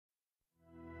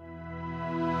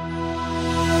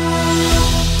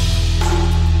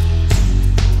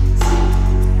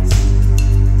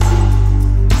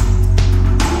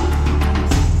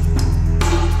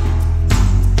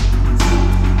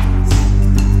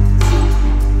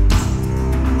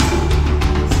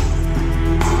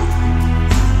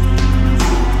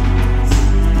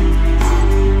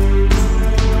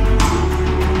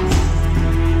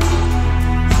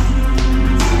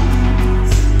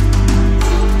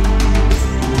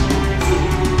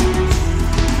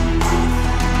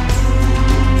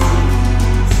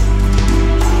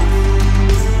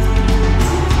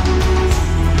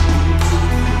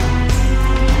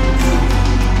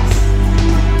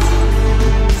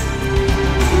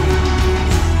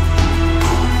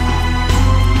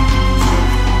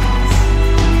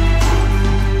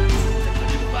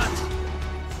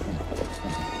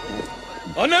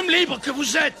libre que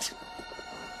vous êtes.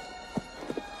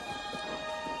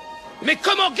 Mais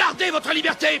comment garder votre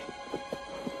liberté?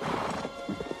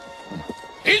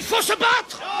 Il faut se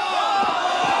battre!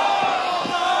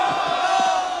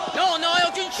 Non, on n'aurait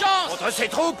aucune chance! Contre ces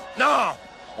troupes? Non!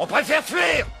 On préfère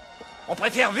fuir! On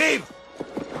préfère vivre!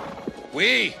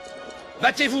 Oui,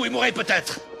 battez-vous et mourrez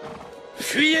peut-être.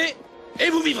 Fuyez et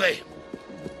vous vivrez.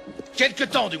 Quelque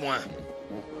temps du moins.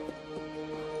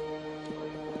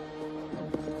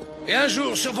 Et un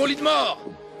jour, sur vos lits de mort,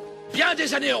 bien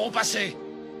des années auront passé.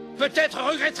 Peut-être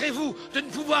regretterez-vous de ne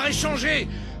pouvoir échanger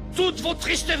toute votre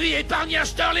triste vie épargnée à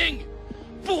Sterling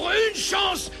pour une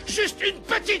chance, juste une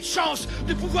petite chance,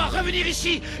 de pouvoir revenir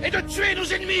ici et de tuer nos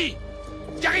ennemis.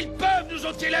 Car ils peuvent nous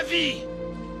ôter la vie.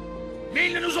 Mais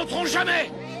ils ne nous ôteront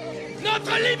jamais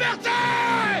notre liberté!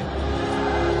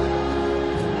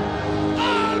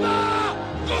 Alma!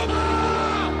 Combat!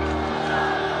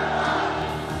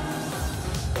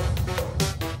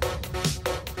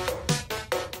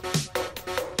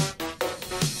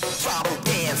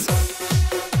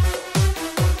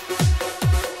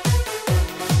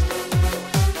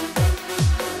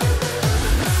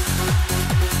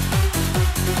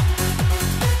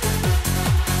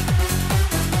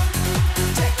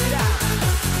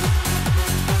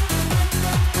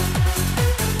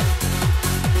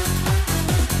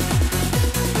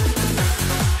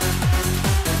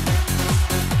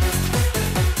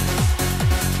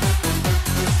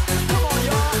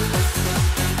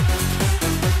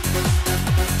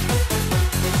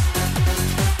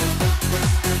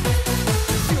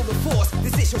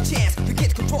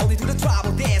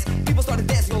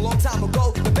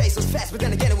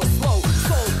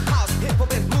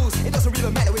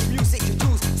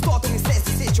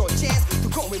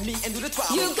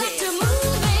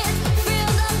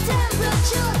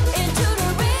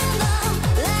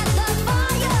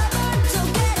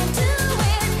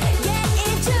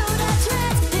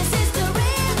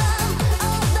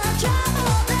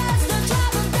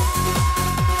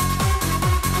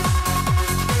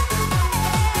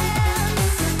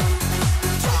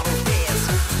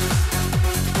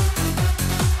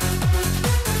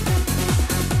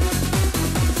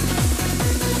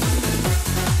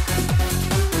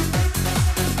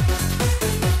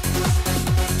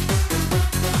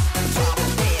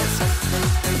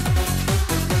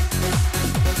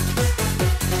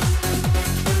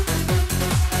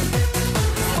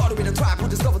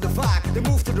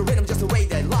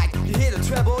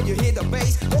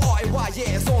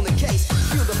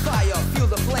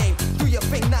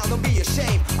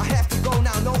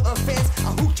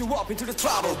 Into the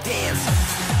tribal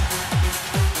dance.